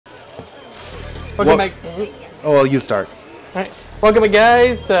Welcome back. Oh, well, you start. Alright. Welcome back,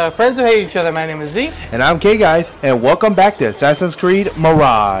 guys, to Friends Who Hate Each Other. My name is Z. And I'm K, guys. And welcome back to Assassin's Creed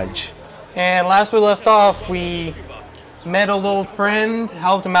Mirage. And last we left off, we met an old friend,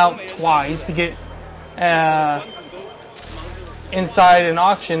 helped him out twice to get inside an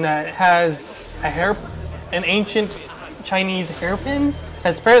auction that has an ancient Chinese hairpin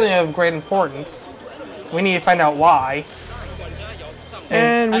that's apparently of great importance. We need to find out why.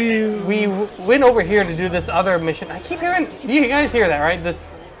 And we went over here to do this other mission. I keep hearing, you guys hear that, right? This,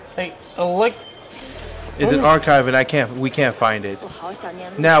 It's an archive, and we can't find it.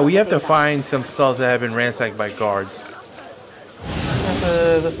 Now we have to find some stalls that have been ransacked by guards.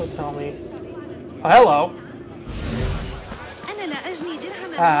 This will tell me. Oh, hello.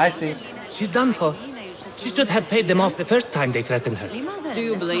 I see. She's done for. She should have paid them off the first time they threatened her. Do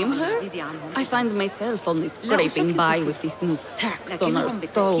you blame her? I find myself only scraping by with this new tax on our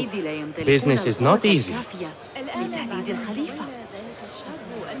stalls. Business is not easy.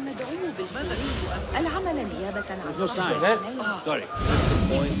 Sorry.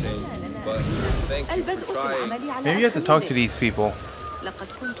 Disappointing, but thank you for trying. Maybe you have to talk to these people.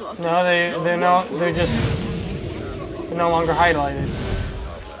 No, they're no longer highlighted.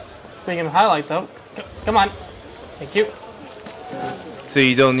 Speaking of highlight, though, come on. Thank you. So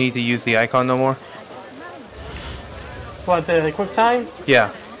you don't need to use the icon no more? What, the quick time?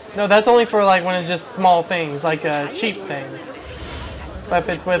 Yeah. No, that's only for like when it's just small things, like cheap things. But if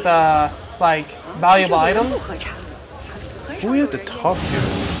it's with like valuable items, who do we have to talk to?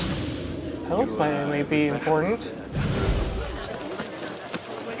 That looks like it may be important.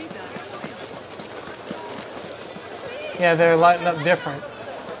 Yeah, they're lighting up different.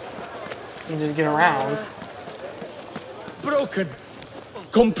 You just get around. Broken.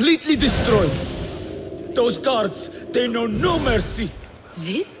 Completely destroyed. Those guards, they know no mercy.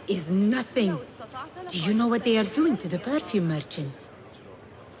 This is nothing. Do you know what they are doing to the perfume merchant?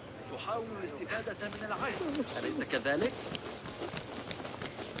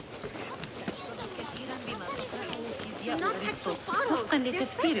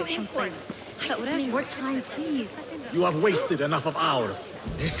 More time, please. You have wasted enough of ours.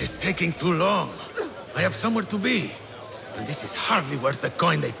 This is taking too long. I have somewhere to be. And this is hardly worth the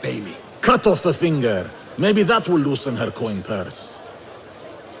coin they pay me. Cut off a finger. Maybe that will loosen her coin purse.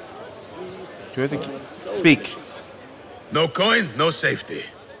 Do you have to speak? No coin, no safety.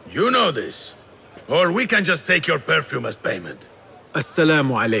 You know this. Or we can just take your perfume as payment.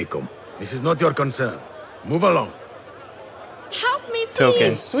 Assalamu alaikum. This is not your concern. Move along. Help me, please.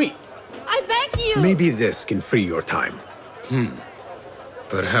 Token. Sweet. I beg you. Maybe this can free your time.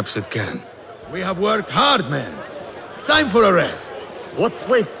 Perhaps it can. We have worked hard, man. Time for a rest. What?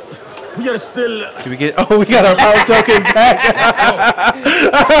 Wait. We are still... Do we get... Oh, we got our power token back.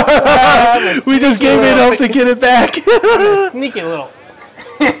 We just gave it up to get it back. Sneaky little.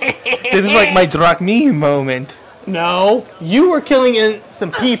 This is like my Drachmi moment. No, you were killing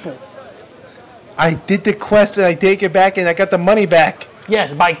some people. I did the quest and I take it back and I got the money back.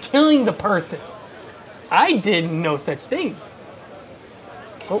 Yes, by killing the person. I did no such thing.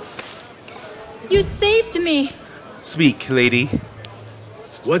 Oh. You saved me. Speak, lady.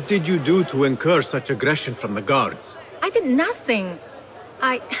 What did you do to incur such aggression from the guards? I did nothing.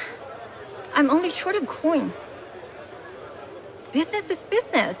 I'm only short of coin. Business is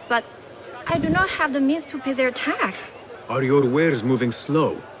business, but I do not have the means to pay their tax. Are your wares moving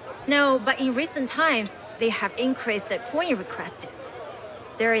slow? No, but in recent times, they have increased the coin requested.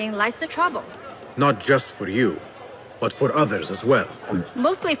 Therein lies the trouble. Not just for you, but for others as well.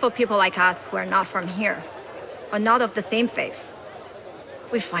 Mostly for people like us who are not from here, or not of the same faith.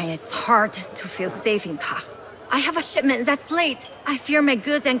 We find it's hard to feel safe in Kah. I have a shipment that's late. I fear my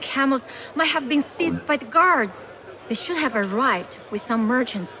goods and camels might have been seized by the guards. They should have arrived with some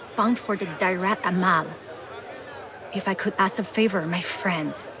merchants bound for the Dairat Amal. If I could ask a favor, my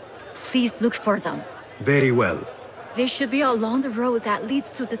friend, please look for them. Very well. They should be along the road that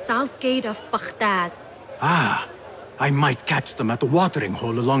leads to the south gate of Baghdad. Ah, I might catch them at the watering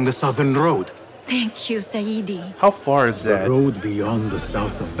hole along the southern road. Thank you, Saidi. How far is that? The road beyond the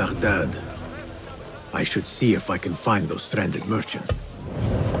south of Baghdad. I should see if I can find those stranded merchants.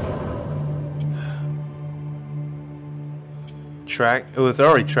 It was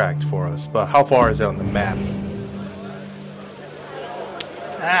already tracked for us, but how far is it on the map?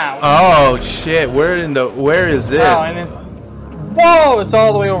 Ow. Oh shit, where is this? Oh, and it's... Whoa, it's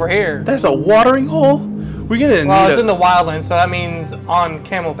all the way over here. That's a watering hole? We're gonna Well, it's in the wildlands, so that means on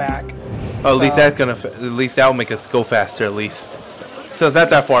camelback. Oh, at least that's gonna. At least that'll make us go faster. At least. So it's not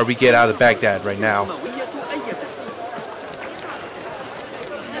that far. We get out of Baghdad right now.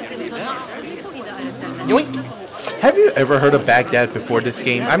 Yoink. Have you ever heard of Baghdad before this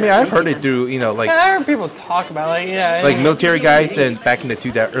game? I mean, I've heard it through, you know, like... Yeah, I heard people talk about it, like, yeah. Like military guys and back in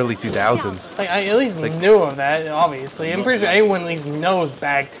the early 2000s. Like, I at least knew of that, obviously. I'm pretty sure anyone at least knows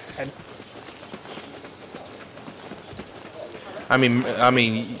Baghdad. I mean,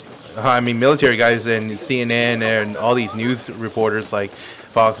 military guys and CNN and all these news reporters like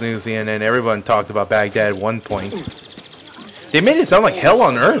Fox News, CNN, everyone talked about Baghdad at one point. They made it sound like hell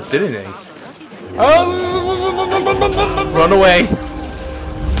on earth, didn't they? Oh! Run away!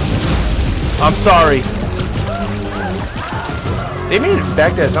 I'm sorry. They made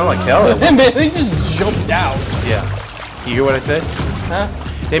Baghdad sound like hell. They just jumped out. Yeah. You hear what I said? Huh?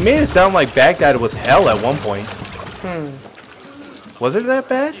 They made it sound like Baghdad was hell at one point. Was it that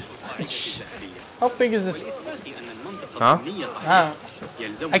bad? How big is this? Huh?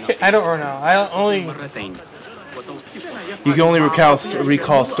 I don't know. I only... You can only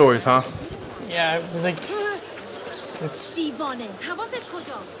recall stories, huh? Yeah, like...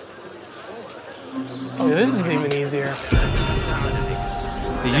 Oh, this is even easier.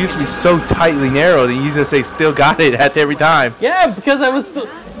 It used to be so tightly narrow that you used to say still got it at every time. Yeah, because I was still...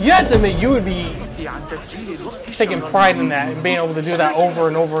 You have to admit, you would be taking pride in that and being able to do that over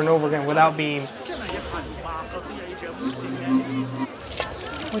and over and over again without being...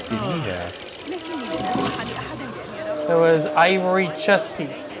 What did he have? There was ivory chess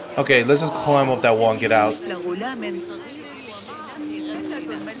piece. Okay, let's just climb up that wall and get out.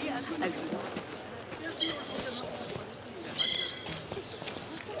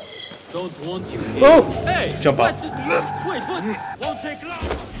 Don't want you. Oh! Hey! Jump up. Wait, what? Won't take long.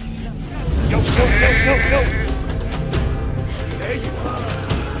 Go.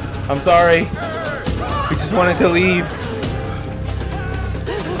 I'm sorry. We just wanted to leave.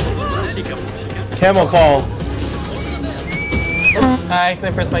 Camel call. I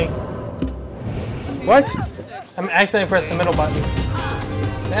accidentally pressed my... What? I accidentally pressed the middle button.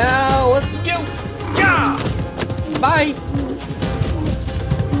 Now, let's go! Yeah! Bye!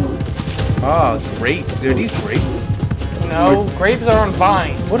 Ah, grape. Are these grapes? No, grapes are on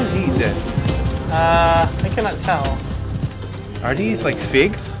vines. What are these then? I cannot tell. Are these like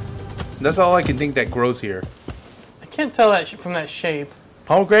figs? That's all I can think that grows here. I can't tell that from that shape.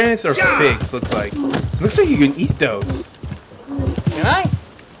 Pomegranates or figs, looks like. Looks like you can eat those. Can I?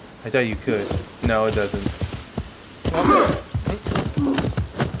 I thought you could. No, it doesn't. Nope.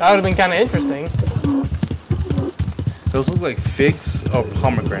 That would have been kind of interesting. Those look like figs or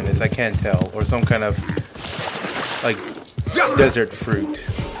pomegranates, I can't tell. Or some kind of, like, desert fruit.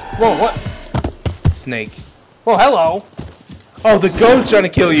 Whoa, what? Snake. Oh, hello. Oh, the goat's trying to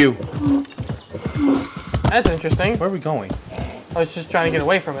kill you! That's interesting. Where are we going? I was just trying to get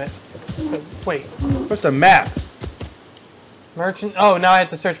away from it. But wait. Where's the map? Merchant? Oh, now I have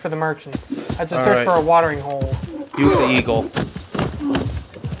to search for the merchants. I have to search for a watering hole. Use the eagle. That's a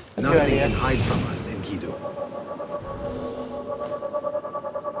good Nothing idea. can hide from us, Enkidu.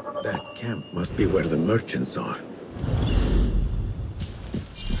 That camp must be where the merchants are.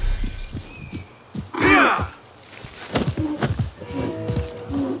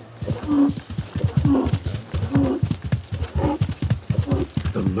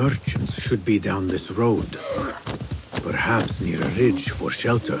 The merchants should be down this road. Perhaps near a ridge for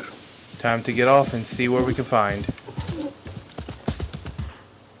shelter. Time to get off and see where we can find.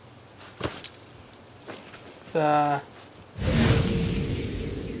 It's, no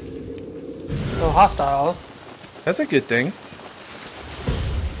hostiles. That's a good thing.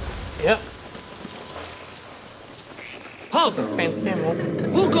 Yep. Halt! Fancy camel.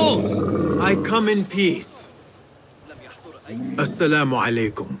 Who goes? I come in peace. Assalamu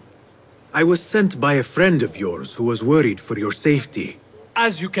alaikum. I was sent by a friend of yours who was worried for your safety.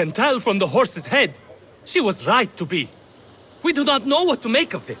 As you can tell from the horse's head, she was right to be. We do not know what to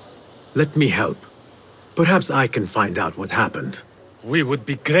make of this. Let me help. Perhaps I can find out what happened. We would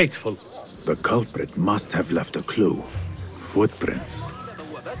be grateful. The culprit must have left a clue. Footprints.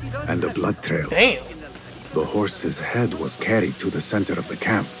 And a blood trail. Damn. The horse's head was carried to the center of the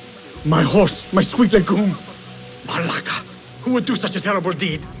camp. My horse, my sweet legume. Malaka, who would do such a terrible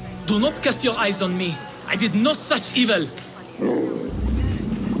deed? Do not cast your eyes on me. I did no such evil.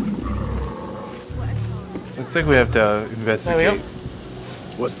 Looks like we have to investigate.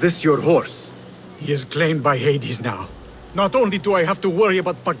 Was this your horse? He is claimed by Hades now. Not only do I have to worry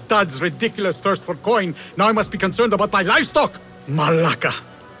about Baghdad's ridiculous thirst for coin, now I must be concerned about my livestock. Malaka.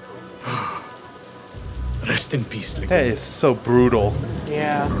 Rest in peace, legume. That is so brutal.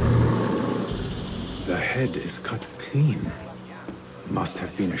 Yeah. The head is cut clean. Must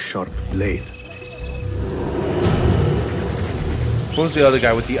have been a sharp blade. Who's the other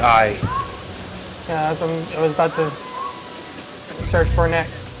guy with the eye? Yeah, that's what I was about to search for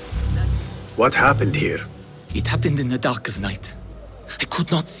next. What happened here? It happened in the dark of night. I could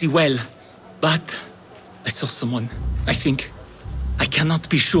not see well, but I saw someone. I think. I cannot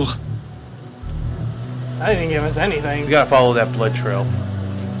be sure. That didn't give us anything. You gotta follow that blood trail.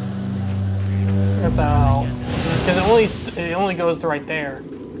 What the hell? Because it only goes to right there.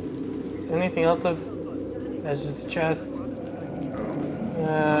 Is there anything else of? That's just a chest.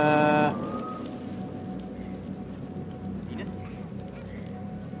 I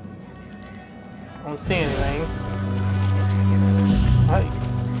don't see anything.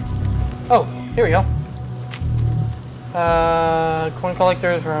 Oh, here we go. Coin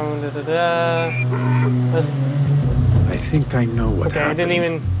collectors from I think I know what happened. I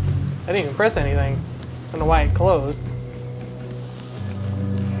didn't even press anything. I don't know why it closed.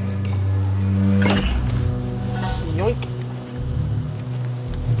 Yoink.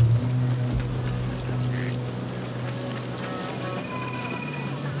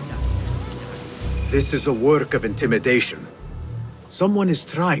 This is a work of intimidation. Someone is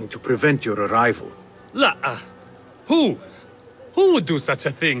trying to prevent your arrival. La. Who? Who would do such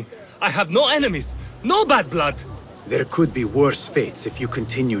a thing? I have no enemies, no bad blood. There could be worse fates if you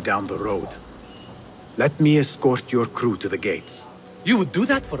continue down the road. Let me escort your crew to the gates. You would do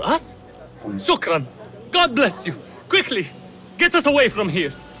that for us? Shukran. God bless you. Quickly, get us away from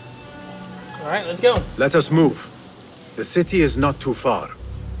here. Alright, let's go. Let us move. The city is not too far.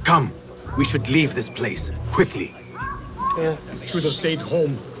 Come, we should leave this place, quickly. Yeah. Should have stayed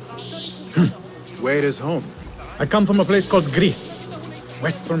home. Where is home? I come from a place called Greece.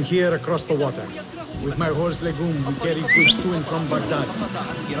 West from here, across the water. With my horse Legume, we carry goods to and from Baghdad.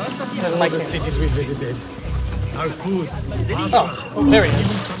 Doesn't like All the it. cities we visited. Our food. Oh, there he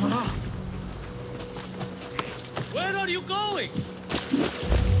is. Where are you going?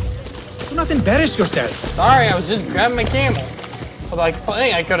 Do not embarrass yourself. Sorry, I was just grabbing my camel. Although I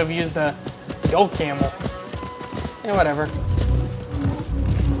think I could have used the old camel. Yeah, whatever.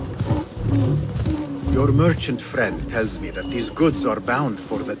 Your merchant friend tells me that these goods are bound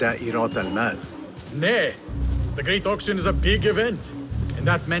for the Da'irat al-Mal. Nay, the great auction is a big event, and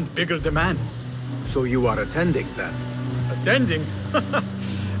that meant bigger demands. So you are attending then? Attending?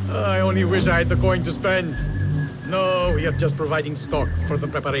 I only wish I had the coin to spend. No, we are just providing stock for the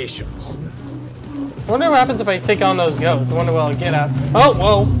preparations. I wonder what happens if I take on those goats. I wonder what I'll get at. Oh,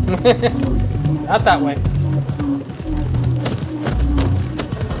 whoa. Not that way.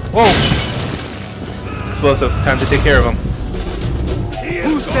 Whoa. Explosive. Time to take care of him.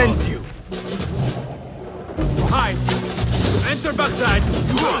 Who sent you? Hi. Enter Baghdad.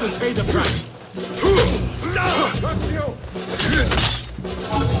 You will pay the price.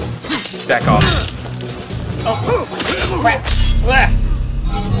 Back off. Oh, crap. Blah.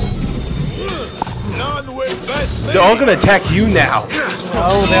 They're all gonna attack you now.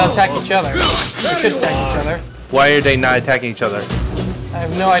 No, they'll attack each other. They should attack each other. Why are they not attacking each other? I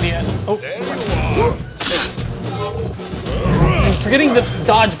have no idea. Oh. I'm forgetting the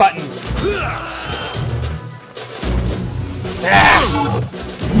dodge button. Ah.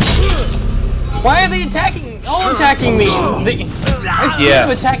 Why are they attacking? All attacking me. I've seen them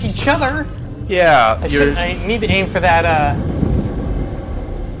attack each other. Yeah, I need to aim for that.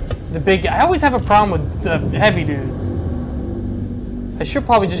 The big. I always have a problem with the heavy dudes. I should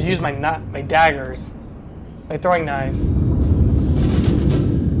probably just use my daggers, my throwing knives.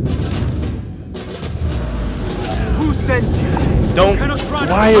 Who sent you? Don't.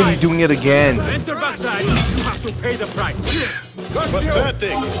 Why are you doing it again? Enter Baghdad. You have to pay the price.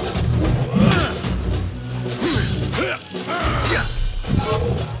 Pathetic.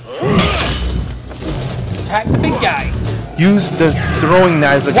 Attack the big guy. Use the throwing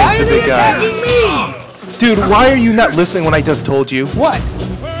knives against the big guy. Why are they attacking me? Dude, why are you not listening when I just told you? What?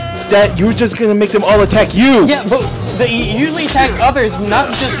 That you're just gonna make them all attack you. Yeah, but they usually attack others,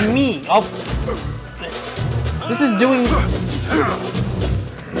 not just me. This is doing.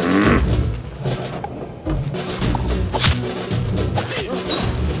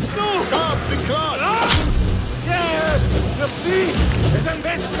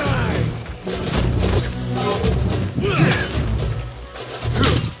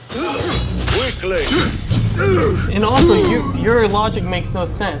 And also, your logic makes no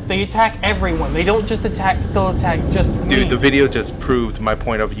sense. They attack everyone. They don't just still attack just me. Dude, the video just proved my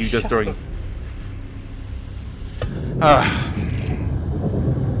point of you just throwing.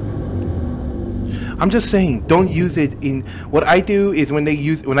 I'm just saying, don't use it in. What I do is when I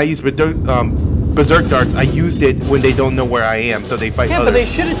use berserk darts, I use it when they don't know where I am, so they fight. Yeah, others. but they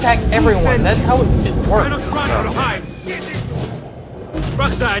should attack everyone. That's how it works.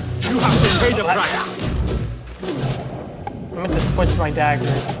 Baghdad, you have to pay the price. I meant to switch my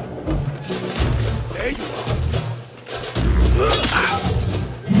daggers. There you are.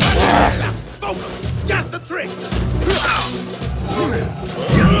 Just the trick.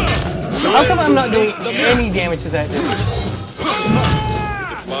 How come I'm not doing any damage to that dude?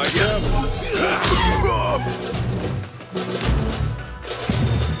 It's my job.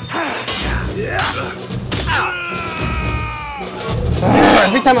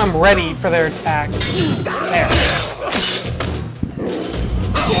 Every time I'm ready for their attacks. There.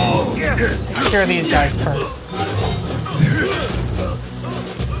 Take care of these guys first.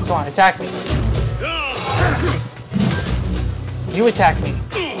 Come on, attack me. You attack me.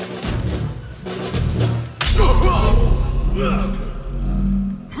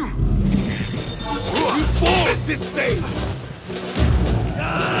 This thing.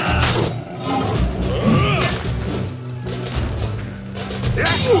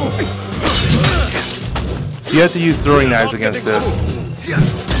 You have to use throwing knives against this.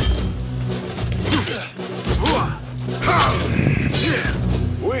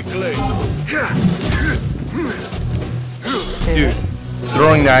 Quickly. Dude,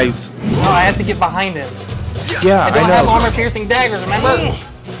 throwing knives. No, I have to get behind him. Yeah, I don't I have know. armor-piercing daggers, remember?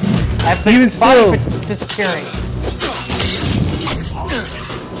 I have Even the body still. disappearing.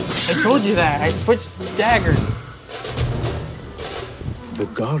 I told you that. I switched daggers. The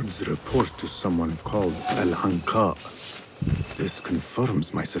guards report to someone called Al-Anqa. This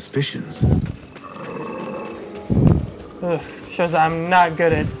confirms my suspicions. Ugh, shows that I'm not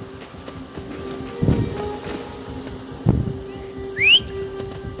good at...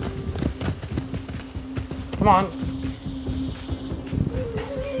 Come on.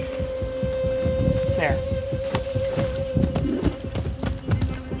 There.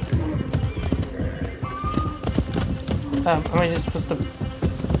 Am I just supposed to...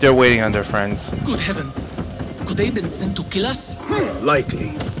 They're waiting on their friends. Good heavens. Could they have been sent to kill us?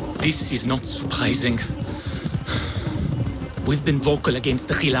 Likely. This is not surprising. We've been vocal against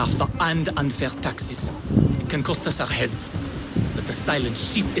the Khilafah and unfair taxes. It can cost us our heads. But the silent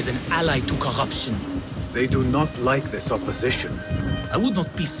sheep is an ally to corruption. They do not like this opposition. I would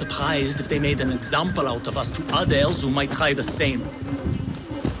not be surprised if they made an example out of us to others who might try the same.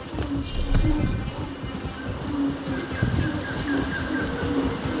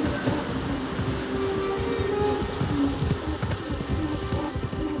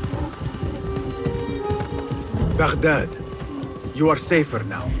 Baghdad, you are safer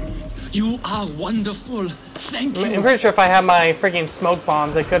now. You are wonderful. Thank you. I'm pretty sure if I had my freaking smoke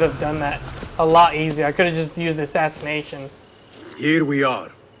bombs, I could have done that a lot easier. I could have just used assassination. Here we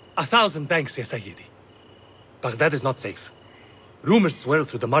are. 1,000 thanks, Ya Sayyidi. Baghdad is not safe. Rumors swirl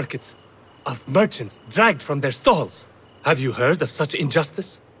through the markets of merchants dragged from their stalls. Have you heard of such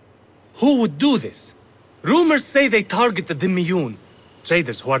injustice? Who would do this? Rumors say they target the Dhimmiyun,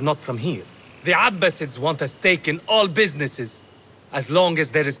 traders who are not from here. The Abbasids want a stake in all businesses. As long as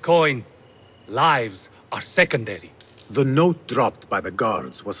there is coin, lives are secondary. The note dropped by the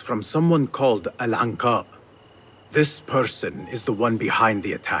guards was from someone called Al-Anqa. This person is the one behind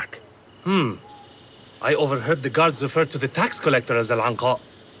the attack. I overheard the guards refer to the tax collector as Al-Anqa,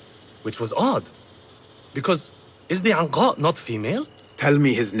 which was odd. Because is the Anqa not female? Tell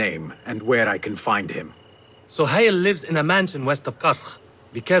me his name and where I can find him. Suhail lives in a mansion west of Karkh.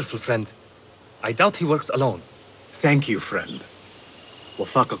 Be careful, friend. I doubt he works alone. Thank you, friend.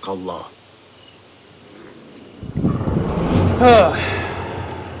 Wafaqak Allah.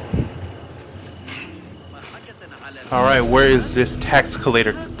 All right, where is this tax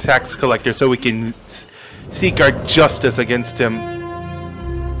collector so we can seek our justice against him?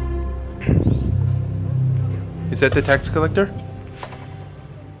 Is that the tax collector?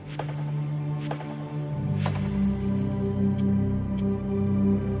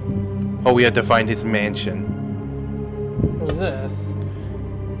 Oh, we had to find his mansion. Who's this?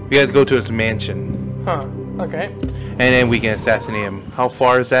 We had to go to his mansion. Huh, okay. And then we can assassinate him. How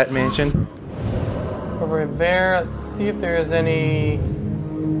far is that mansion? Over there, let's see if there's any...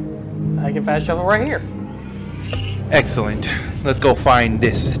 I can fast travel right here. Excellent. Let's go find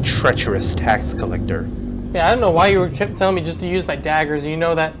this treacherous tax collector. Yeah, I don't know why you kept telling me just to use my daggers. You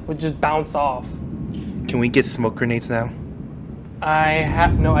know that would just bounce off. Can we get smoke grenades now?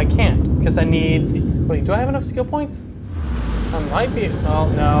 No, I can't, because I need... Wait, do I have enough skill points? I might be... Oh,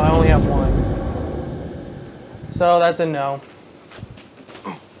 no, I only have one. So that's a no.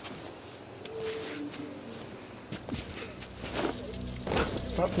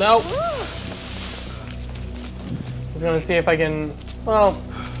 Oh, no. I was gonna see if I can... Well,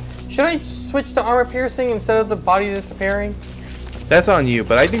 should I switch to armor piercing instead of the body disappearing? That's on you,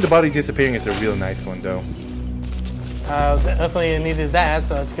 but I think the body disappearing is a real nice one, though. Definitely needed that,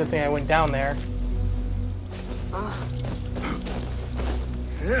 so it's a good thing I went down there.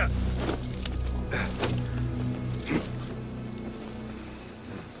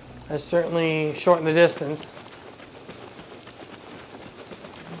 I certainly shortened the distance.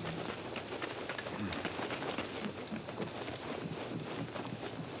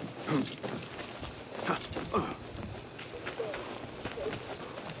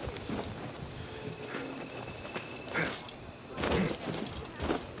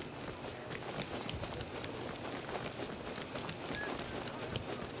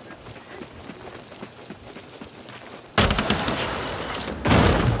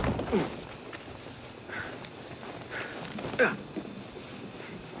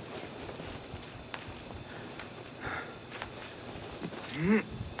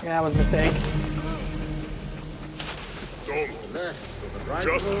 Yeah, that was a mistake. Don't.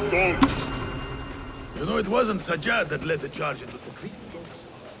 Just don't. You know, it wasn't Sajjad that led the charge into the Creed.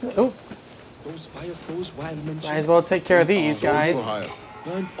 Oh. Might as well take care of these guys.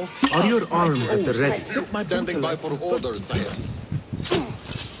 Are your arms at the ready? Standing by for orders, dear.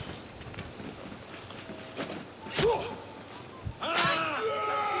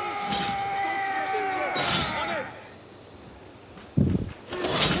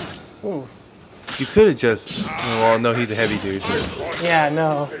 Ooh. You could have just... Well, no, he's a heavy dude. Yeah,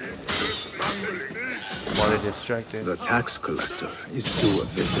 no. Wanted distracted. The tax collector is due a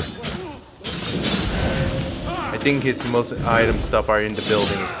visit. I think his most item stuff are in the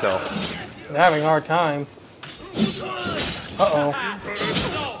building itself. They're having a hard time. Uh-oh.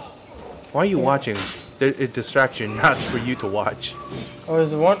 Why are you watching? They're a distraction, not for you to watch. I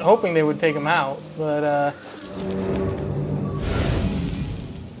was hoping they would take him out, but,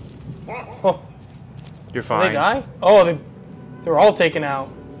 Oh. You're Did fine. they die? Oh, they were all taken out.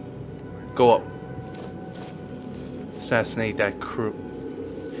 Go up. Assassinate that crew.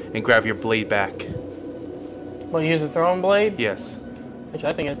 And grab your blade back. Well, use the throwing blade? Yes. Which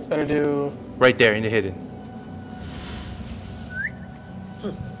I think it's better to... Right there in the hidden.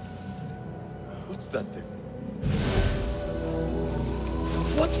 What's that thing?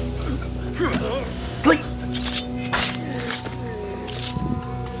 Sleep!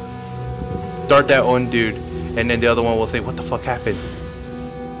 Dart that one dude. And then the other one will say, what the fuck happened?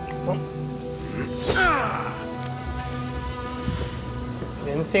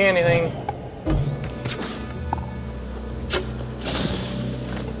 Didn't see anything.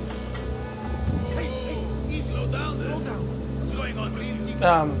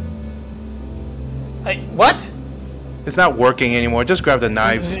 What? It's not working anymore. Just grab the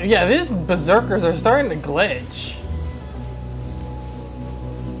knives. Yeah, these berserkers are starting to glitch.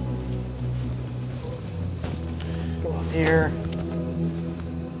 Let's go up here.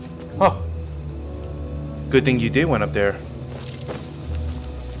 Oh. Good thing you did went up there.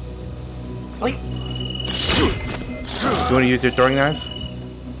 Sleep. Do you want to use your throwing knives?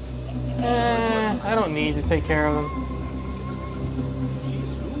 I don't need to take care of them.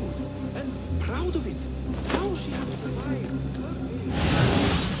 Proud of it. How she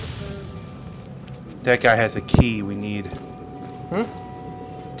That guy has a key we need.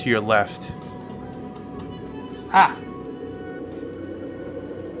 To your left. Ah.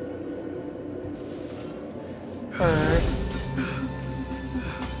 First.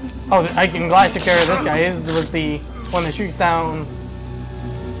 Oh, I'm glad I took care of this guy. His was the one that shoots down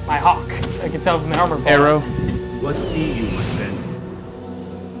my hawk. I can tell from the armor bar. Arrow. What see you, my friend?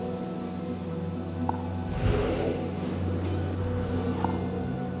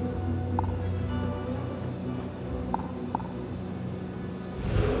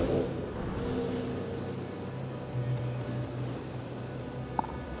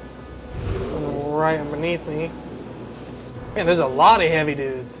 Right underneath me. Man, there's a lot of heavy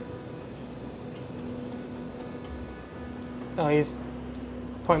dudes. Oh, he's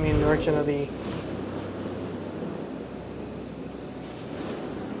pointing me in the direction of the...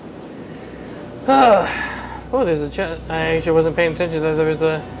 Oh, there's a chest. I actually wasn't paying attention that there was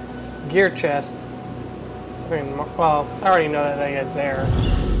a gear chest. Well, I already know that guy's there.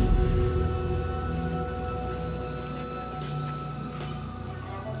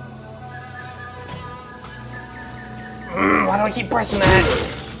 Why do I keep pressing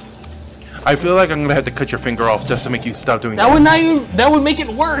that? I feel like I'm gonna have to cut your finger off just to make you stop doing that. That would not even. That would make it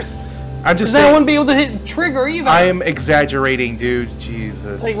worse. I'm just saying. I saying. wouldn't be able to hit trigger either. I am exaggerating, dude.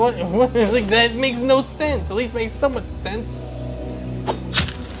 Jesus. Like what? Like that makes no sense. At least makes somewhat sense.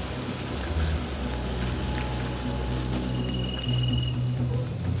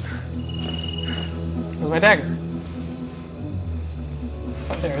 Where's my dagger?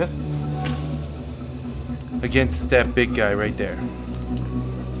 it is. Against that big guy right there.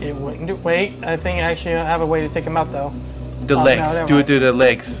 It wouldn't do. Wait, I think actually I have a way to take him out though. The Oh, legs. no, Do it to the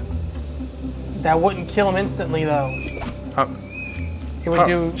legs. That wouldn't kill him instantly though. It would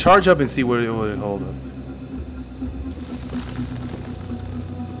do. Charge up and see where it would hold up.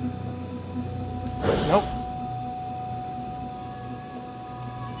 Nope.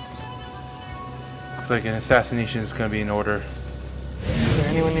 Looks like an assassination is going to be in order. Is there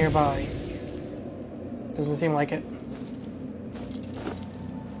anyone nearby? Doesn't seem like it.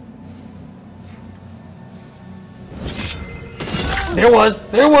 There was!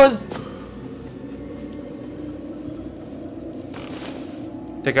 There was!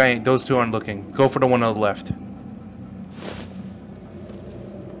 That guy, those two aren't looking. Go for the one on the left.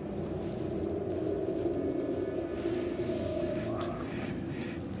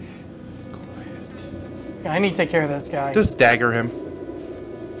 I need to take care of this guy. Just dagger him.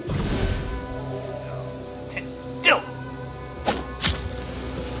 Stand still!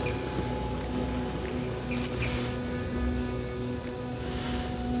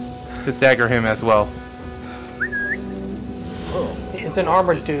 Just dagger him as well. It's an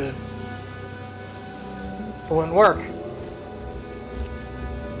armored dude. It wouldn't work.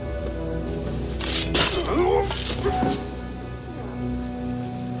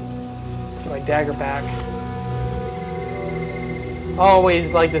 Get my dagger back.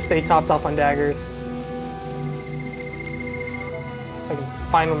 Always like to stay topped off on daggers. If I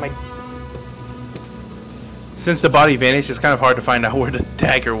can find my... Since the body vanished, it's kind of hard to find out where the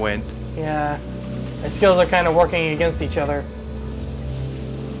dagger went. Yeah. My skills are kind of working against each other.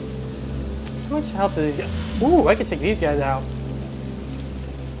 How much health do these guys... Ooh, I could take these guys out.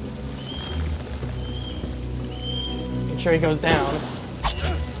 Make sure he goes down.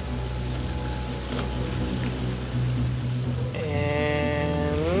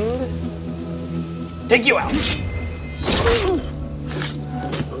 And... take you out!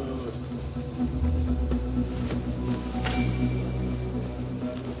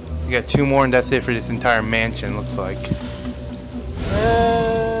 You got two more and that's it for this entire mansion, looks like.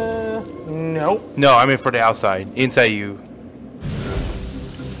 Nope. No, I mean for the outside. Inside you.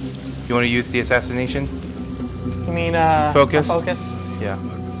 You want to use the assassination? You mean, focus? Focus? Yeah.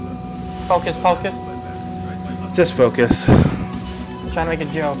 Focus, pocus? Just focus. I'm trying to make a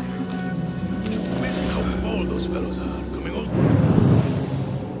joke. Amazing how bold those fellows are. Coming over.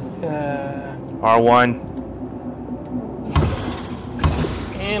 R1.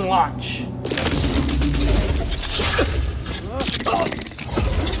 And launch.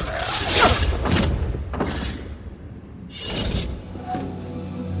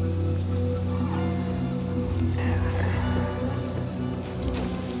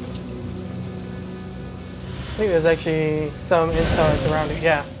 I think there's actually some intel that's around it,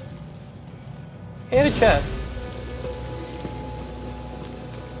 yeah. And a chest.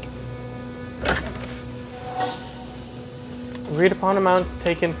 Agreed upon amount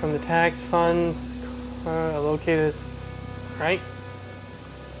taken from the tax funds located, right?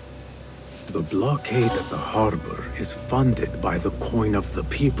 The blockade at the harbor is funded by the coin of the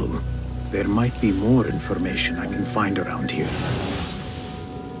people. There might be more information I can find around here.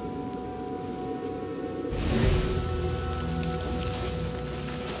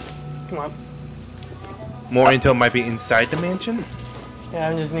 Come on. More intel might be inside the mansion? Yeah,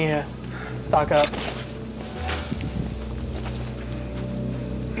 I just need to stock up.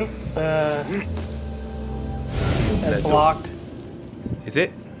 That's blocked. Is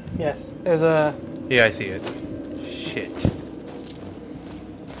it? Yes, there's a... Yeah, I see it. Shit.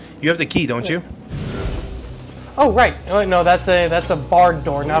 You have the key, don't you? Oh, right. Oh, no, that's a barred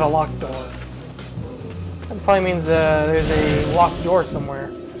door, not a locked door. That probably means there's a locked door somewhere.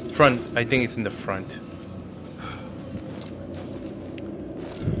 Front. I think it's in the front.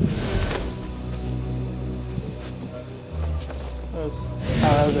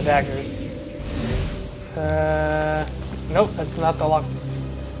 Those are daggers. Nope, that's not the lock.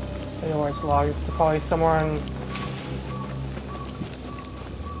 I don't know where it's locked. It's probably somewhere on.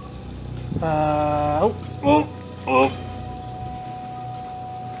 Oh.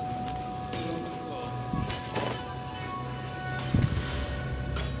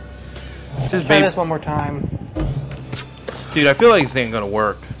 Just try this one more time. Dude, I feel like this ain't gonna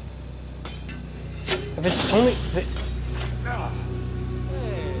work. If it's only.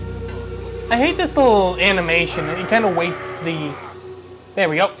 I hate this little animation. It kind of wastes the. There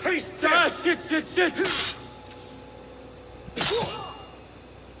we go.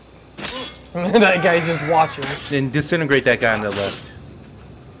 That guy's just watching. Then disintegrate that guy on the left.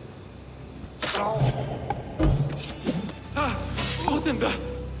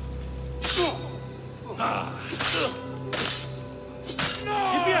 Give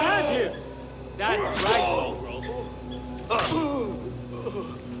me a hand here. That's right,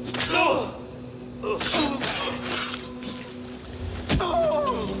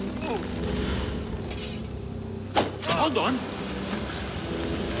 Hold on.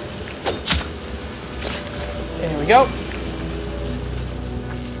 There we go.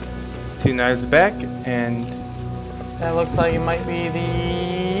 2 knives back, and That looks like it might be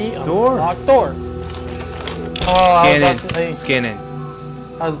the Door. unlocked door. Oh, scan I was about to, in. Scan in.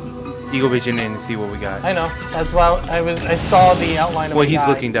 I was. Eagle vision in and see what we got. I know. That's why I saw the outline of Well, the he's guy.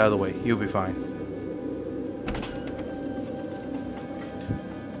 looking the other way. He'll be fine.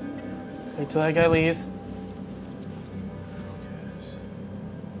 Wait till that guy leaves.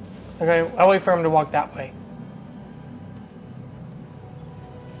 Okay, I'll wait for him to walk that way.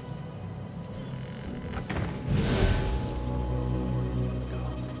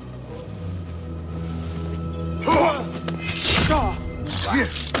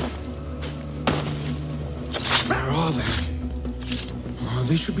 Where are they? Oh,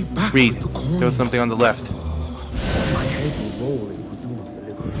 they should be back Reed, with the coin. there was something on the left. My head will roll if we do not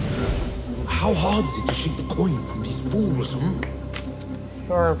deliver. How hard is it to shake the coin from these fools,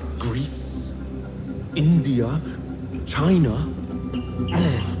 Or Greece, India, China.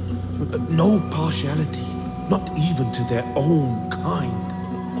 No partiality, not even to their own kind.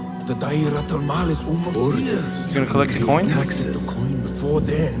 The Dairat al-Mal is almost here. You gonna collect the coins? Taxes. The coin before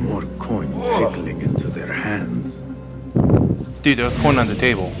then. More coin trickling into their hands. Dude, there was coin on the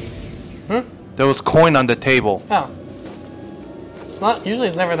table. Hmm? There was coin on the table. oh, it's not. Usually,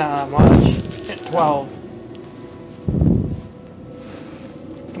 it's never that much. 12.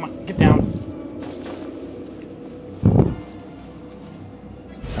 Come on, get down.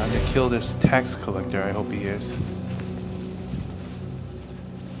 Time to kill this tax collector. I hope he is.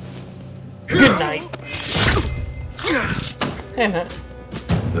 Good night. And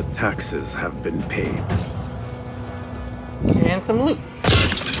The taxes have been paid. some loot.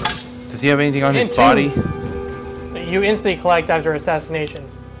 Does he have anything on his And body? You instantly collect after assassination.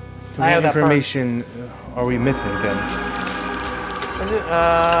 I have What that information are we missing then?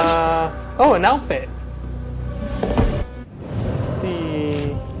 Oh, an outfit. Let's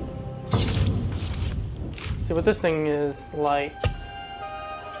see. Let's see what this thing is like.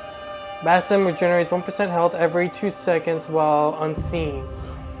 Basim regenerates 1% health every 2 seconds while unseen.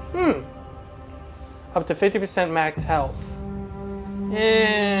 Up to 50% max health.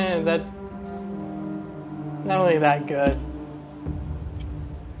 That's not really that good.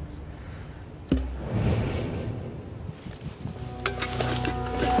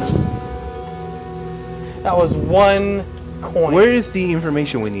 That was 1 coin. Where is the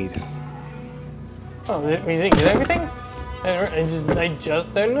information we need? Oh, we didn't get everything? I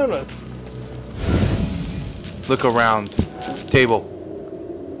just didn't notice. Look around. Table.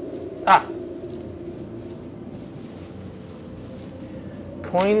 Ah.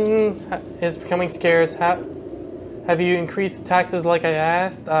 Coin is becoming scarce. Have you increased the taxes like I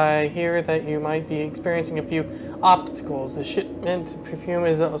asked? I hear that you might be experiencing a few obstacles. The shipment of perfume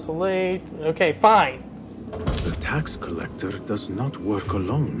is also late. Okay, fine. The tax collector does not work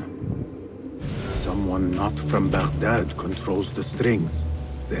alone. Someone not from Baghdad controls the strings.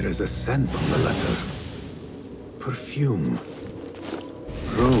 There is a scent on the letter. Perfume.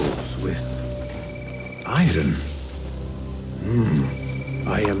 Rose with iron.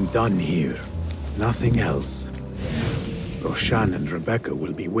 I am done here. Nothing else. Roshan and Rebecca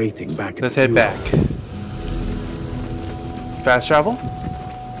will be waiting back at Let's the head fuel. back. Fast travel?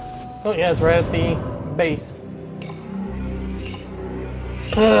 Oh yeah, it's right at the base.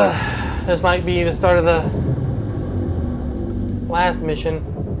 This might be the start of the last mission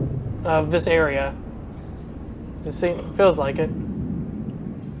of this area. It feels like it.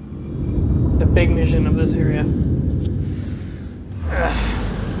 It's the big mission of this area.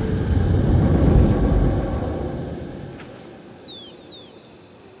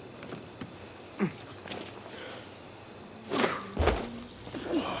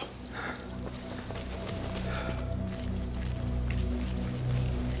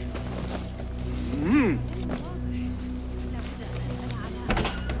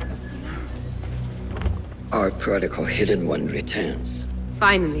 Our prodigal hidden one returns.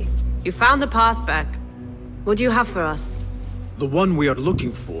 Finally, you found the path back. What do you have for us? The one we are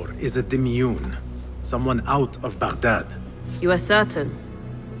looking for is a Dimyun. Someone out of Baghdad. You are certain?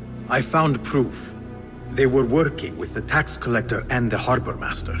 I found proof. They were working with the tax collector and the harbor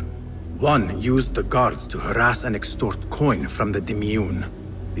master. One used the guards to harass and extort coin from the Dimyun.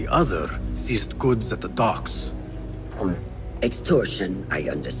 The other seized goods at the docks. Extortion, I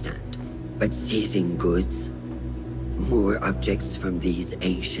understand. But seizing goods? More objects from these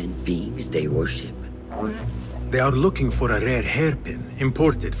ancient beings they worship. They are looking for a rare hairpin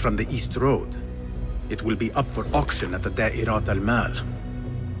imported from the East Road. It will be up for auction at the Da'irat al-Mal.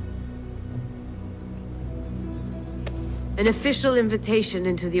 An official invitation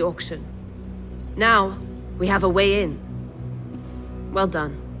into the auction. Now, we have a way in. Well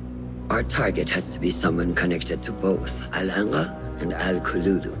done. Our target has to be someone connected to both Al-Anga and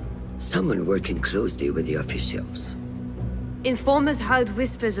Al-Kululu. Someone working closely with the officials. Informers heard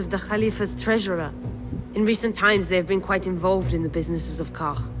whispers of the Khalifa's treasurer. In recent times, they have been quite involved in the businesses of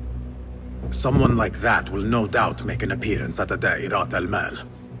Kar. Someone like that will no doubt make an appearance at the Da'irat al-Mal.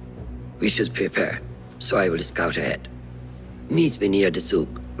 We should prepare, so I will scout ahead. Meet me near the souk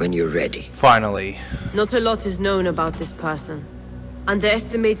when you're ready. Finally. Not a lot is known about this person.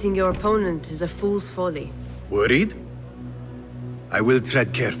 Underestimating your opponent is a fool's folly. Worried? I will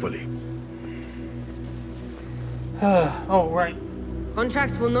tread carefully. Oh, right.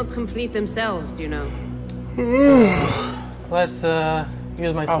 Contracts will not complete themselves, you know. Let's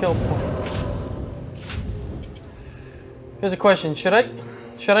use my skill points. Here's a question: Should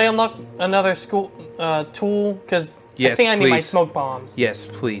I unlock another school tool? Because yes, I think I need please. my smoke bombs. Yes,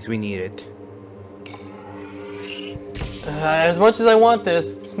 please. We need it. As much as I want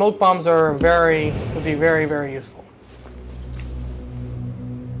this, smoke bombs would be very, very useful.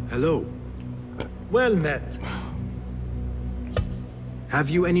 Hello. Well met. Have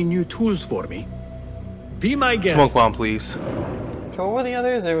you any new tools for me? Be my guest. Smoke bomb, please. So what were the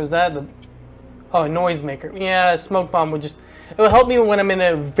others? There was that. Oh, noisemaker. Yeah, smoke bomb would it would help me when I'm in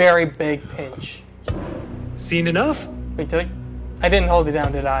a very big pinch. Seen enough? Wait, I didn't hold it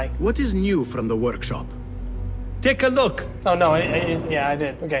down, did I? What is new from the workshop? Take a look. Oh no, yeah, I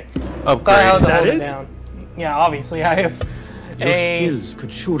did. Okay. Upgrade. I held Is that it it? down. Yeah, obviously I have Your skills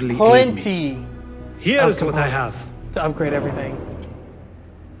could surely aid me. plenty Here's of what I components have. to upgrade everything.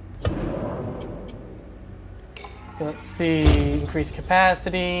 Okay, let's see. Increase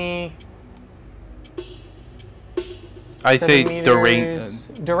capacity. I'd say 7 duration. meters.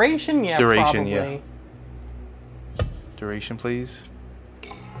 Duration, yeah, Duration, probably. yeah. Duration, please.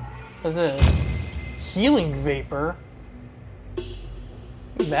 What's this? Healing vapor.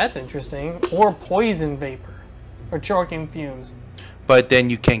 That's interesting. Or poison vapor. Or choking fumes. But then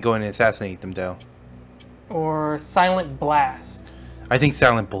you can't go in and assassinate them, though. Or silent blast. I think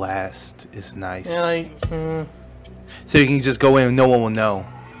Silent Blast is nice. Yeah, like, so you can just go in and no one will know.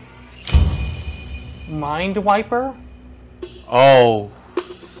 mind wiper. Oh,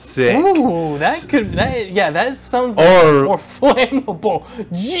 sick. Ooh, that sounds like more flammable.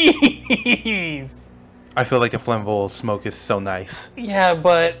 Jeez. I feel like the flammable smoke is so nice. Yeah,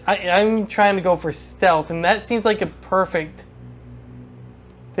 but I'm trying to go for stealth, and that seems like a perfect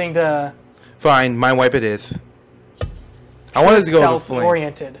thing to. Fine, mind wipe it is. I wanted to go to flame.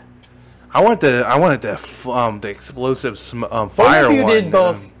 Oriented. I wanted the explosive fire What if you one. did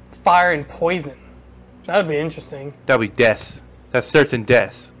both fire and poison? That would be interesting. That'd be death. That's certain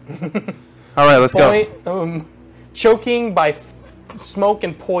death. All right, let's go. Choking by smoke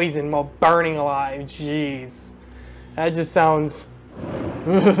and poison while burning alive. Jeez, that just sounds.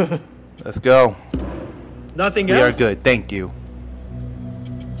 Let's go. Nothing we else? We are good. Thank you.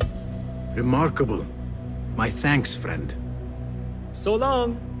 Remarkable. My thanks, friend. So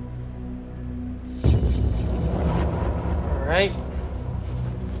long. All right.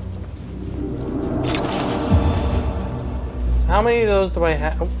 So how many of those do I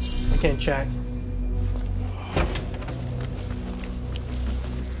have? Oh, I can't check.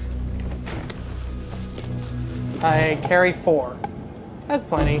 I carry 4. That's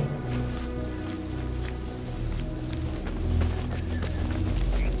plenty.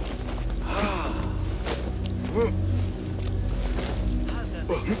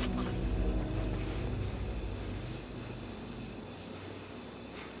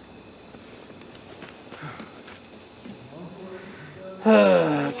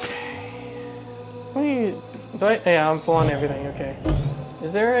 Okay. Yeah, I'm full on everything. Okay.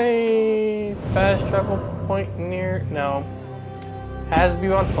 Is there a fast travel point near? No. Has to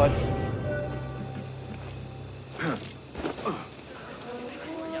be on foot.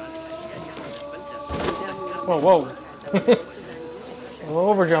 Whoa, whoa. A little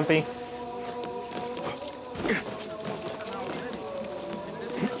over jumpy.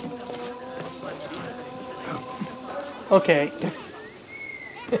 Okay.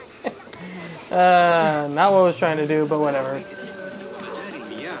 Not what I was trying to do, but whatever.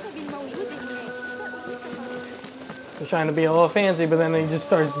 I was trying to be a little fancy, but then he just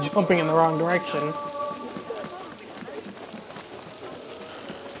starts jumping in the wrong direction.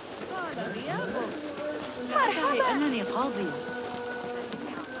 أنني قاضية.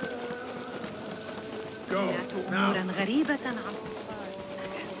 سمعت أمورا غريبة عن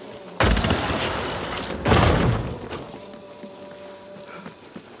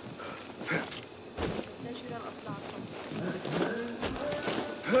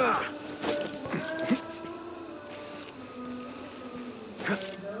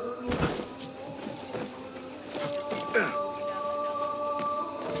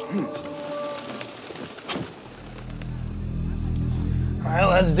Alright,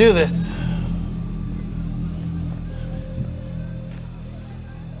 let's do this.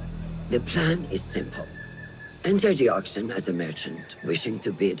 The plan is simple. Enter the auction as a merchant wishing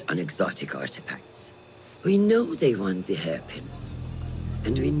to bid on exotic artifacts. We know they want the hairpin,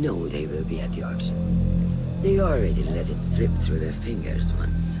 and we know they will be at the auction. They already let it slip through their fingers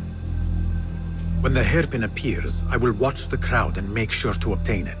once. When the hairpin appears, I will watch the crowd and make sure to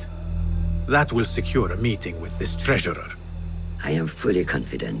obtain it. That will secure a meeting with this treasurer. I am fully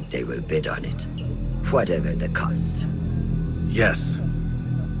confident they will bid on it, whatever the cost. Yes.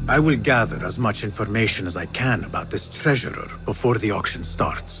 I will gather as much information as I can about this treasurer before the auction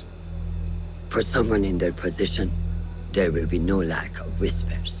starts. For someone in their position, there will be no lack of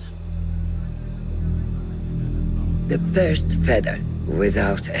whispers. The first feather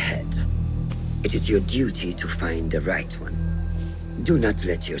without a head. It is your duty to find the right one. Do not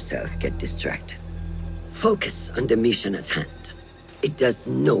let yourself get distracted. Focus on the mission at hand. It does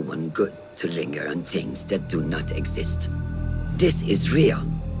no one good to linger on things that do not exist. This is real.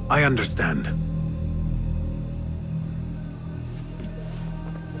 I understand.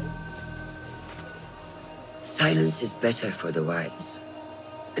 Silence is better for the wise.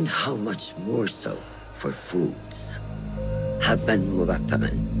 And how much more so for fools. Habban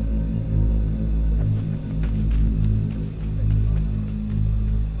mubaffaqan.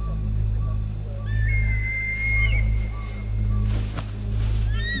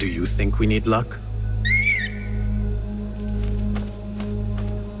 Do you think we need luck?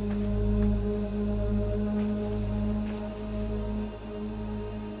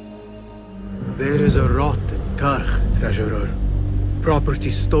 There is a rot in Karkh, treasurer.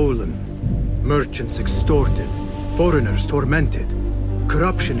 Property stolen, merchants extorted, foreigners tormented.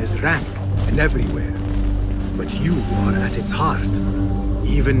 Corruption is rank and everywhere. But you are at its heart.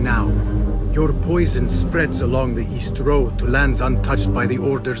 Even now, your poison spreads along the East Road to lands untouched by the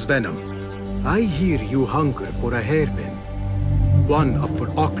Order's venom. I hear you hunger for a hairpin. One up for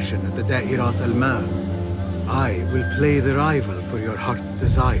auction at the Da'irat al-Mal. I will play the rival for your heart's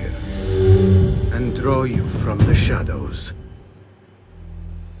desire. And draw you from the shadows.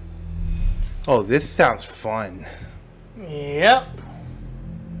 Oh, this sounds fun. Yep.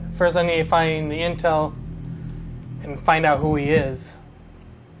 First I need to find the intel and find out who he is.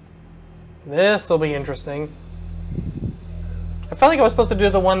 This will be interesting. I felt like I was supposed to do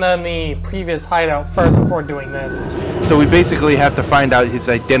the one in the previous hideout first before doing this. So we basically have to find out his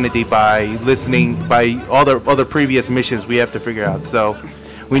identity by listening, by all the other previous missions we have to figure out. So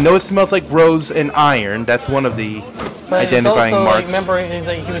we know it smells like rose and iron. That's one of the identifying also, marks. like, remember, he's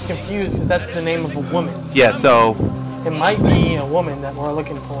like, he was confused because that's the name of a woman. Yeah, so it might be a woman that we're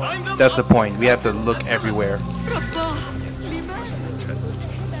looking for. That's the point. We have to look everywhere.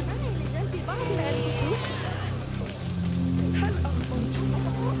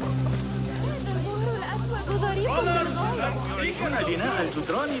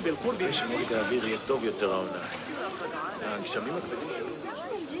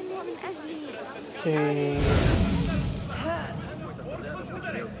 See.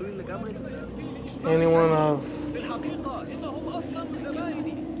 Anyone of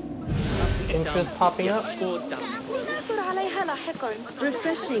interest popping up?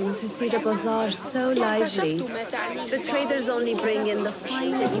 Refreshing to see the bazaar so lively. The traders only bring in the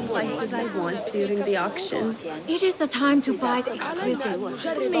finest spices I want during the auction. It is the time to buy the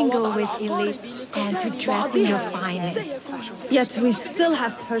exquisite, mingle with elite, and to dress in your finest. Yet we still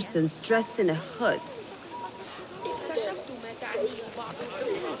have persons dressed in a hood.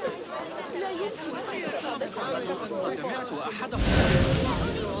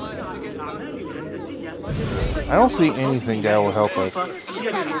 I don't see anything that will help us.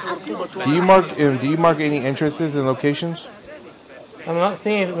 Do you mark any interests and locations? I'm not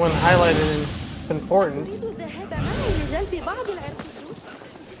seeing one highlighted in importance.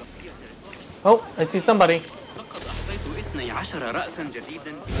 Oh, I see somebody.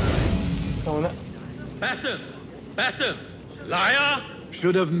 Basim! Liar!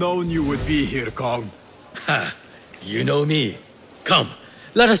 Should have known you would be here, Kong. Ha! You know me. Come,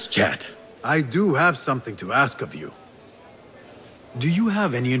 let us chat. I do have something to ask of you. Do you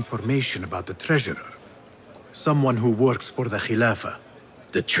have any information about the treasurer? Someone who works for the Khilafah.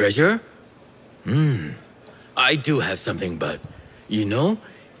 The treasure? I do have something, but, you know,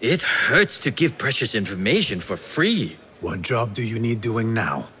 it hurts to give precious information for free. What job do you need doing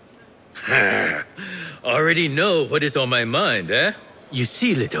now? Already know what is on my mind, eh? You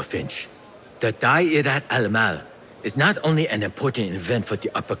see, little Finch, the Da'irat al-Mal is not only an important event for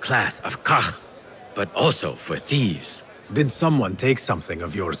the upper class of Kach, but also for thieves. Did someone take something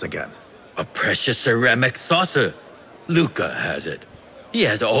of yours again? A precious ceramic saucer. Luca has it. He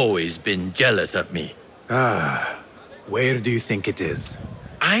has always been jealous of me. Where do you think it is?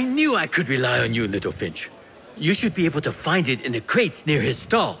 I knew I could rely on you, little Finch. You should be able to find it in the crates near his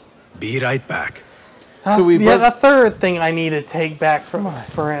stall. Be right back. Yeah, the third thing I need to take back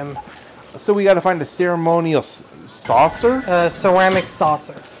for him. So we got to find a ceremonial saucer? Ceramic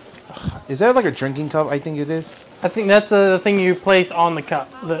saucer. Is that like a drinking cup? I think it is. I think that's the thing you place on the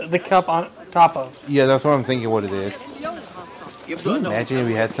cup. The cup on top of. Yeah, that's what I'm thinking what it is. Can you imagine if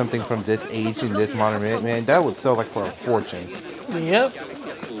we had something from this age in this modern minute? Man, that would sell like for a fortune. Yep.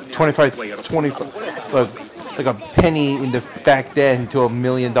 25, like a penny in the back then to $1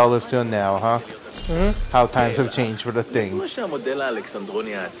 million to now, huh? How times have changed for the things.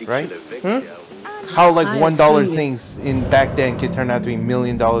 Right? How like $1 things in back then can turn out to be $1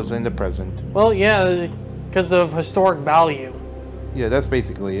 million in the present. Well, yeah, because of historic value. Yeah, that's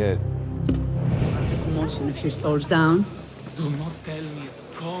basically it. Motion a few stalls down. Do not tell me it's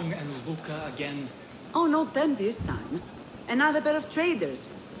Kong and Luca again. Oh, not them this time. Another pair of traders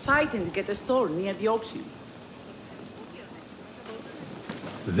fighting to get a store near the auction.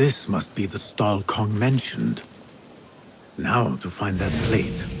 This must be the stall Kong mentioned. Now to find that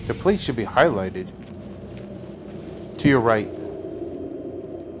plate. The plate should be highlighted. To your right.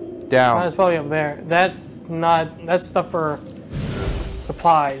 Down. That's probably up there. That's stuff for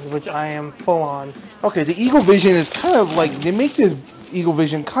supplies, which I am full on. Okay, the Eagle Vision is kind of like, they make this Eagle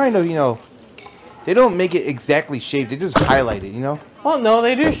Vision kind of, you know, they don't make it exactly shaped, they just highlight it, you know? Well, no,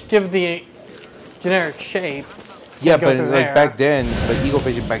 they do give the generic shape. Yeah, but like back then, the Eagle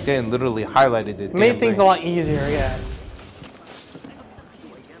Vision back then literally highlighted it. Made things a lot easier, yes.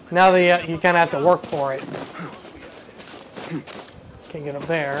 Now that you kind of have to work for it. Can't get up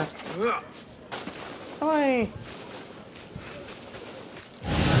there.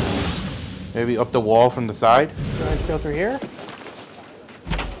 Maybe up the wall from the side? Do I have to go through here?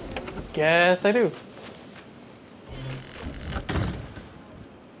 Guess I do.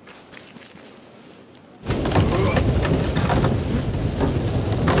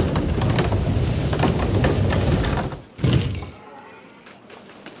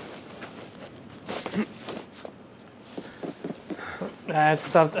 That's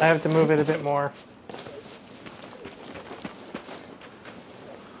stuff. I have to move it a bit more.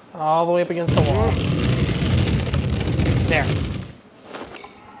 All the way up against the wall. There.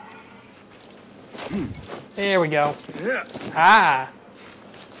 There we go. Ah.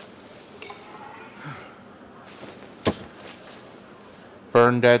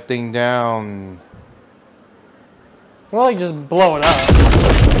 Burn that thing down. Well, you just blow it up.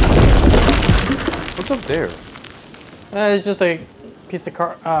 What's up there? It's just a piece of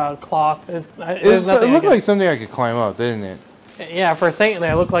cloth. It looked like something I could climb up, didn't it? Yeah, for a second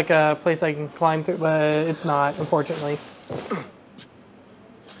there, it looked like a place I can climb through, but it's not, unfortunately.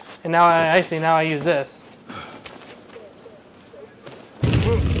 And now now I use this.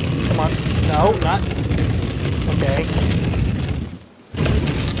 Come on. No, not. Okay.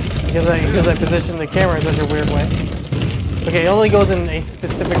 Because I positioned the camera in such a weird way. Okay, it only goes in a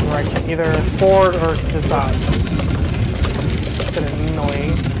specific direction, either forward or to the sides. It's kind of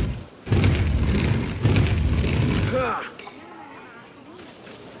annoying.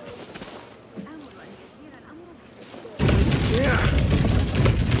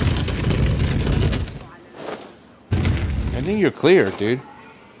 I think you're clear, dude.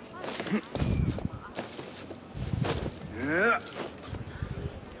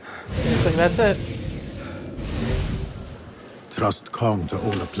 Looks like that's it. Trust Kong to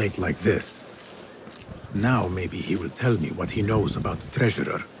own a plate like this. Now maybe he will tell me what he knows about the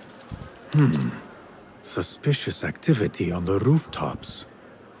treasurer. Suspicious activity on the rooftops.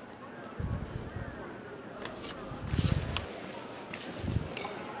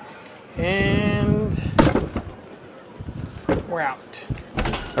 And we're out.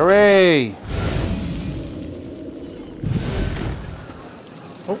 Hooray!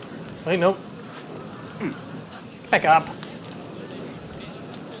 Oh, wait, nope. Back up.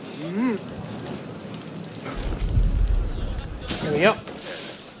 There we go.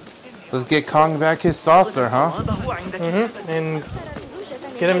 Let's get Kong back his saucer, huh? And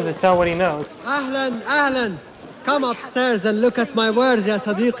Get him to tell what he knows. Ahlan, ahlan. Come upstairs and look at my wares, ya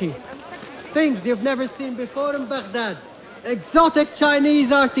Sadiqi. Things you've never seen before in Baghdad. Exotic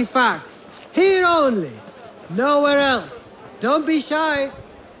Chinese artifacts. Here only. Nowhere else. Don't be shy.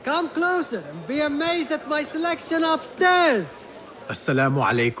 Come closer and be amazed at my selection upstairs. Assalamu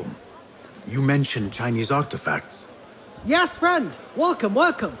alaikum. You mentioned Chinese artifacts. Yes, friend. Welcome,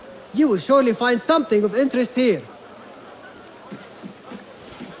 welcome. You will surely find something of interest here.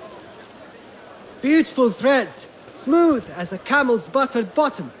 Beautiful threads. Smooth as a camel's buttered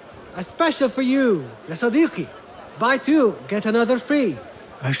bottom. A special for you, ya Sadiqi. Buy two, get another free.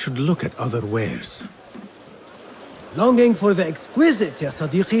 I should look at other wares. Longing for the exquisite, ya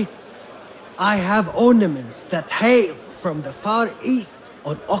Sadiqi? I have ornaments that hail from the Far East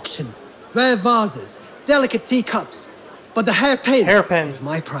on auction. Rare vases, delicate teacups. But the hairpin is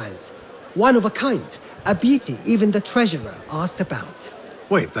my prize. One of a kind. A beauty even the treasurer asked about.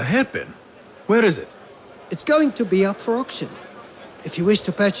 Wait, the hairpin? Where is it? It's going to be up for auction. If you wish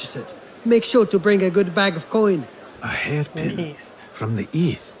to purchase it, make sure to bring a good bag of coin. A hairpin from the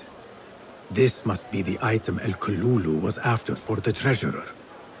east. This must be the item El Kululu was after for the treasurer.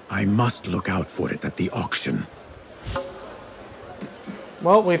 I must look out for it at the auction.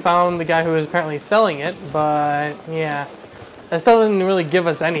 Well, we found the guy who was apparently selling it, but yeah. That still doesn't really give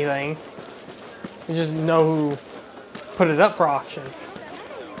us anything. We just know who put it up for auction.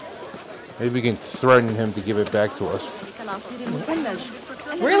 Maybe we can threaten him to give it back to us.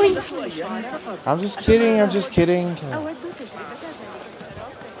 Really? I'm just kidding, I'm just kidding.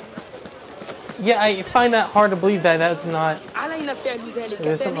 Yeah, I find that hard to believe that that's not...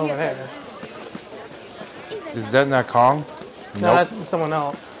 There's something over there. Is that not Kong? No, that's someone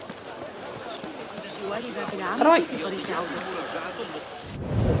else. How do I...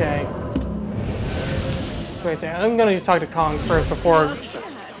 Okay. Right there. I'm gonna talk to Kong first before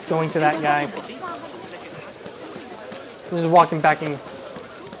going to that guy. I'm just walking back and...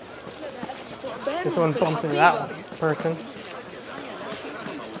 Guess someone bumped into that person.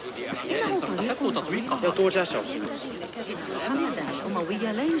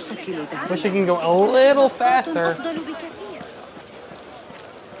 Wish I can go a little faster.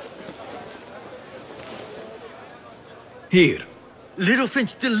 Here.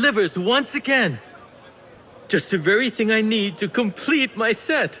 Littlefinch delivers once again. Just the very thing I need to complete my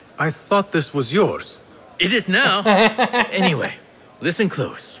set. I thought this was yours. It is now. Anyway, listen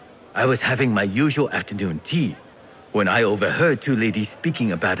close. I was having my usual afternoon tea when I overheard two ladies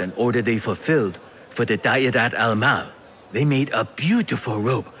speaking about an order they fulfilled for the Da'irat al-Mal. They made a beautiful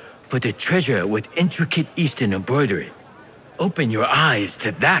robe for the treasure with intricate Eastern embroidery. Open your eyes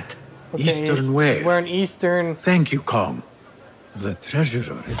to that. Okay, Eastern where? We're an Eastern... Thank you, Kong. The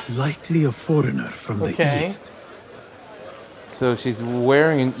treasurer is likely a foreigner from the east. So she's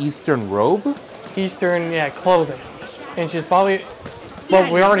wearing an Eastern robe? Eastern, yeah, clothing. And she's probably...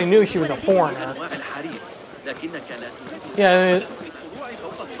 Well, we already knew she was a foreigner. Yeah.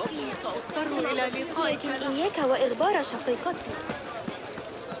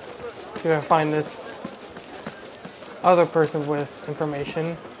 We're gonna find this other person with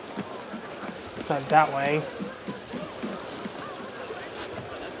information. It's not that way.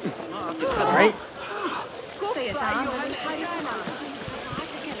 Alright. I'm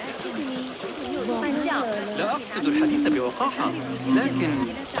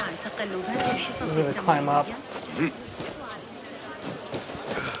gonna climb up.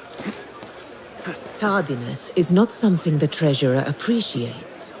 Tardiness is not something the treasurer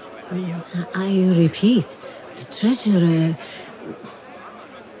appreciates. I repeat, the treasurer...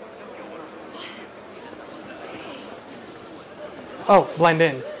 Oh, blend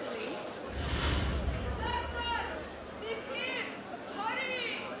in.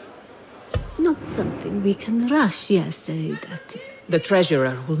 Not something we can rush, yes, Sayyidati. The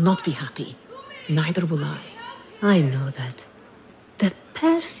treasurer will not be happy. Neither will I. I know that. The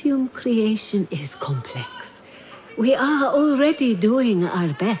perfume creation is complex. We are already doing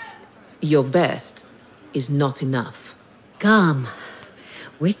our best. Your best is not enough. Come.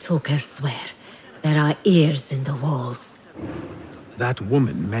 We talk elsewhere. There are ears in the walls. That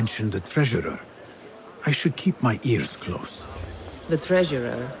woman mentioned the treasurer. I should keep my ears close. The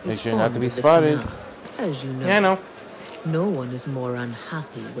treasurer They is shouldn't have to be fond of the spotted. canal. As you know. Yeah, I know. No one is more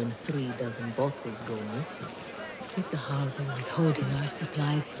unhappy when 3 dozen bottles go missing. With the harbor withholding our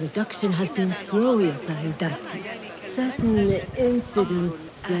supplies, production has been slow, Sayyidati. Certain incidents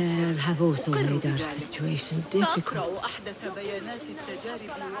there have also made our situation difficult.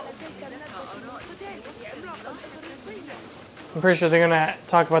 I'm pretty sure they're gonna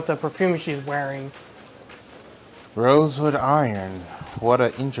talk about the perfume she's wearing. Rosewood iron. What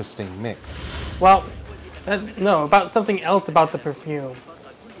an interesting mix. Well, no, about something else about the perfume.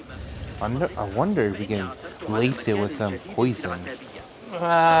 I wonder if we can lace it with some poison.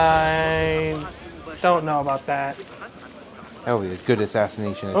 I don't know about that. That would be a good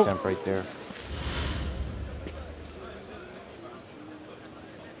assassination attempt right there.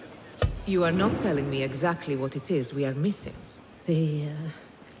 You are not telling me exactly what it is we are missing. The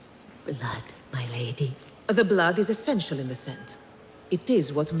blood, my lady. The blood is essential in the scent. It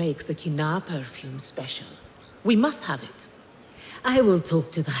is what makes the Kina perfume special. We must have it. I will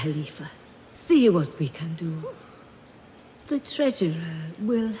talk to the Khalifa. See what we can do. The treasurer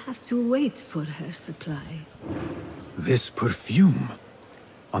will have to wait for her supply. This perfume,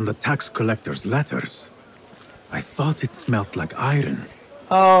 on the tax collector's letters, I thought it smelt like iron.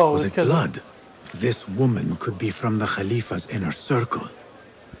 Oh, was it blood? This woman could be from the Khalifa's inner circle.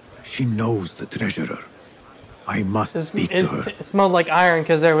 She knows the treasurer. I must speak to her. It smelled like iron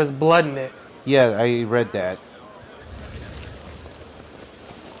because there was blood in it. Yeah, I read that.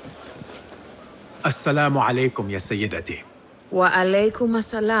 Assalamu alaikum, ya Sayyidati. Wa alaykum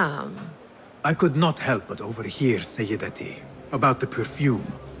assalam. I could not help but overhear, Sayyidati, about the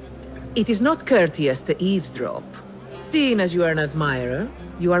perfume. It is not courteous to eavesdrop. Seeing as you are an admirer,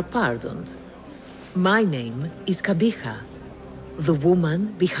 you are pardoned. My name is Kabiha, the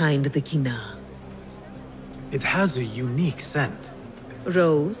woman behind the Kina. It has a unique scent.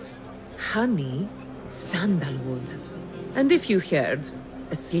 Rose, honey, sandalwood. And if you heard,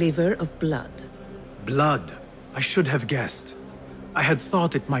 a sliver of blood. Blood. I should have guessed. I had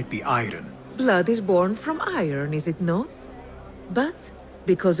thought it might be iron. Blood is born from iron, is it not? But,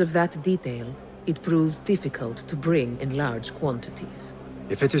 because of that detail, it proves difficult to bring in large quantities.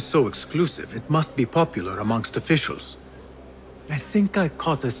 If it is so exclusive, it must be popular amongst officials. I think I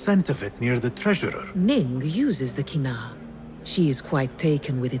caught a scent of it near the treasurer. Ning uses the Kina. She is quite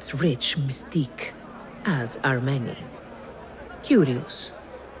taken with its rich mystique, as are many. Curious.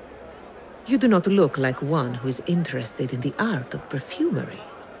 You do not look like one who is interested in the art of perfumery.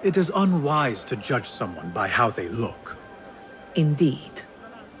 It is unwise to judge someone by how they look. Indeed.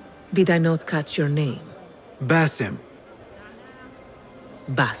 Did I not catch your name? Basim.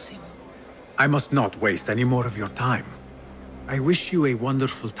 Basim. I must not waste any more of your time. I wish you a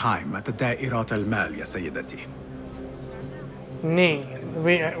wonderful time at the Da'irat al-Mal, ya Sayyidati. Ning.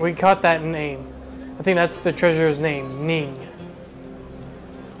 We caught that name. I think that's the treasurer's name, Ning.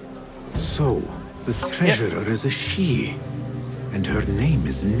 So, the treasurer is a she, and her name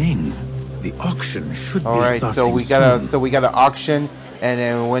is Ning. The auction should be starting so we gotta auction, and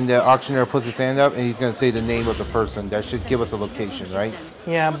then when the auctioneer puts his hand up, and he's gonna say the name of the person, that should give us a location, right?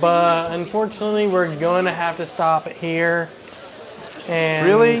 Yeah, but unfortunately, we're gonna have to stop it here. And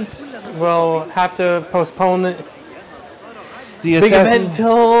really? We'll have to postpone the big event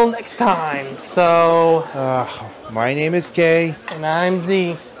until next time. So, my name is Kay. And I'm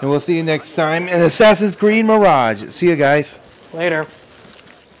Z. And we'll see you next time in Assassin's Creed Mirage. See you guys. Later.